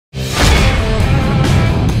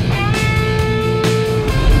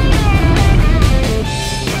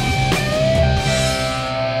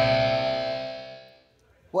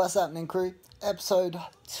What's happening, crew? Episode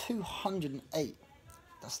 208.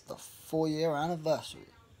 That's the 4-year anniversary.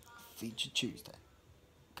 Feature Tuesday.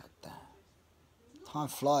 God damn. Time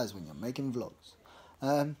flies when you're making vlogs.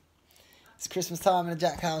 It's Christmas time in the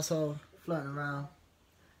Jack household. Floating around.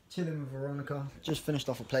 Chilling with Veronica. Just finished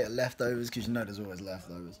off a plate of leftovers because you know there's always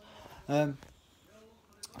leftovers.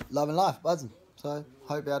 Loving life, buzzing. So,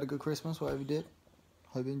 hope you had a good Christmas, whatever you did.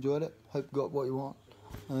 Hope you enjoyed it. Hope you got what you want.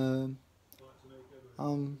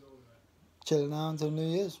 I'm chilling now until New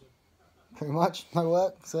Year's. Pretty much, no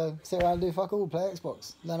work. So, sit around and do fuck all, play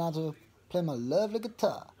Xbox. Learn how to play my lovely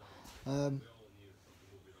guitar.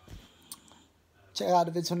 Check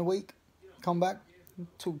out the vids from the week. Come back and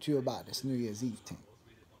talk to you about this New Year's Eve thing.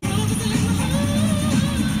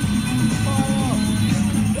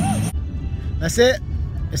 That's it.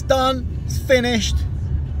 It's done. It's finished.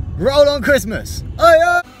 Roll on Christmas. Oh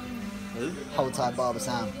yeah. Hold tight, Barber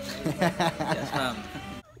Sam. Yes, ma'am.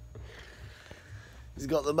 He's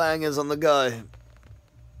got the bangers on the go.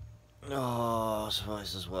 Oh, I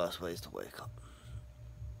suppose there's worse ways to wake up.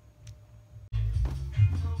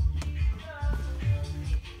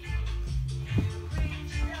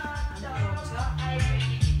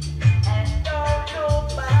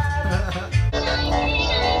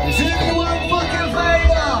 This is one fucking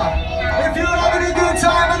favour. If you're having a good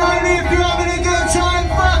time, and only if you're having a good time,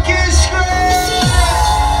 fucking scream!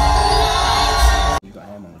 You got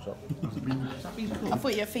ham on the top. I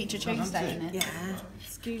thought you were feature Tuesday, innit? Yeah,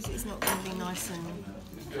 excuse it's not going to be nice and...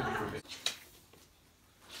 You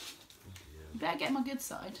better get my good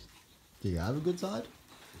side. Do you have a good side?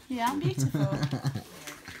 Yeah, I'm beautiful.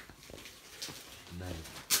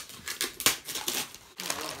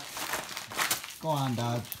 Go on,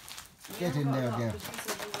 Dad. Get in there again.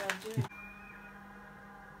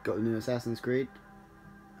 Got the new Assassin's Creed,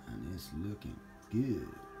 and it's looking good.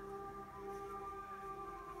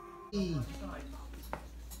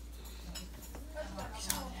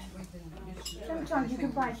 Sometimes you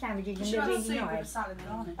can buy sandwiches and they're really nice. Other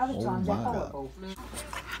times they're horrible.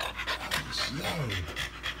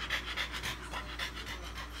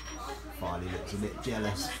 Farley looks a bit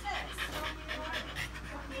jealous.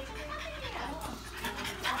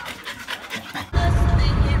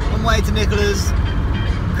 On way to Nicola's.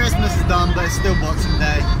 Christmas is done, but it's still Boxing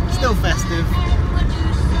Day. Still festive.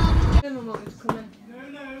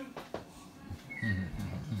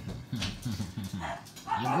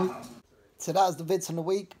 So that was the vids from the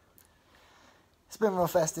week. It's been real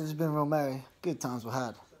festive, it's been real merry. Good times we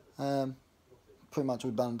had. Pretty much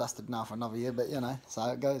all done and dusted now for another year, but you know, that's how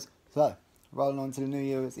it goes. So, rolling on to the New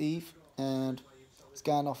Year's Eve, and it's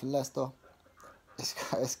going off in Leicester.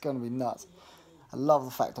 It's going to be nuts. I love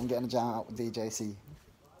the fact I'm getting a jam out with DJC.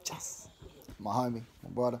 Yes, my homie, my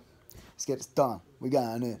brother. Let's get this done. We're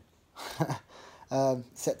going in.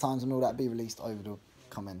 Set times and all that be released over the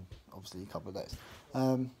coming, obviously, a couple of days.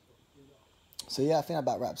 So yeah, I think that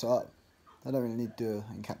about wraps it up. I don't really need to do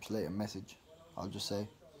an encapsulated message. I'll just say,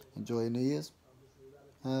 enjoy your New Year's.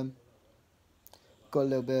 Got a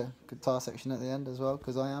little bit of guitar section at the end as well,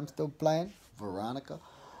 because I am still playing Veronica.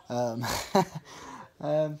 I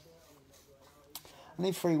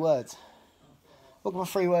need 3 words. What can my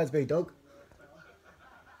 3 words be, dog?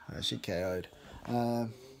 She KO'd.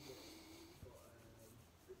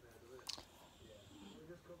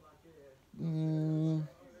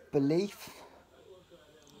 Belief.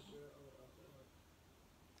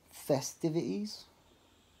 Festivities.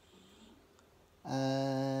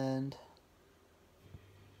 And...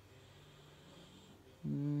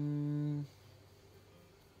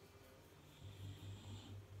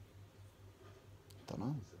 don't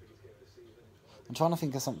know. I'm trying to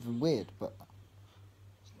think of something weird, but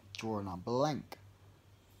drawing a blank.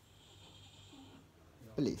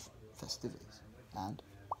 Belief, festivities, and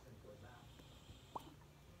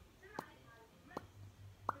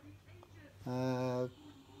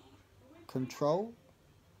control.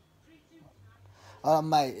 Oh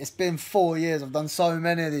mate, it's been 4 years. I've done so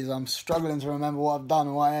many of these. I'm struggling to remember what I've done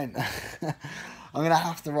and what I ain't. I'm gonna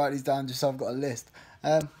have to write these down just so I've got a list.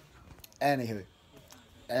 Anywho,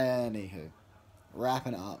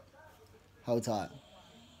 wrapping it up. Hold tight.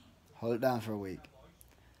 Hold it down for a week,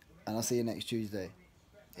 and I'll see you next Tuesday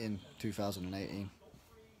in 2018.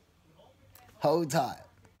 Hold tight.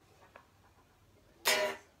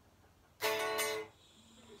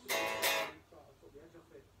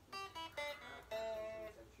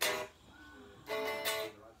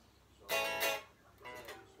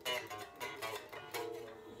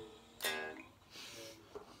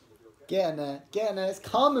 Getting there, it's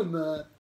coming, man.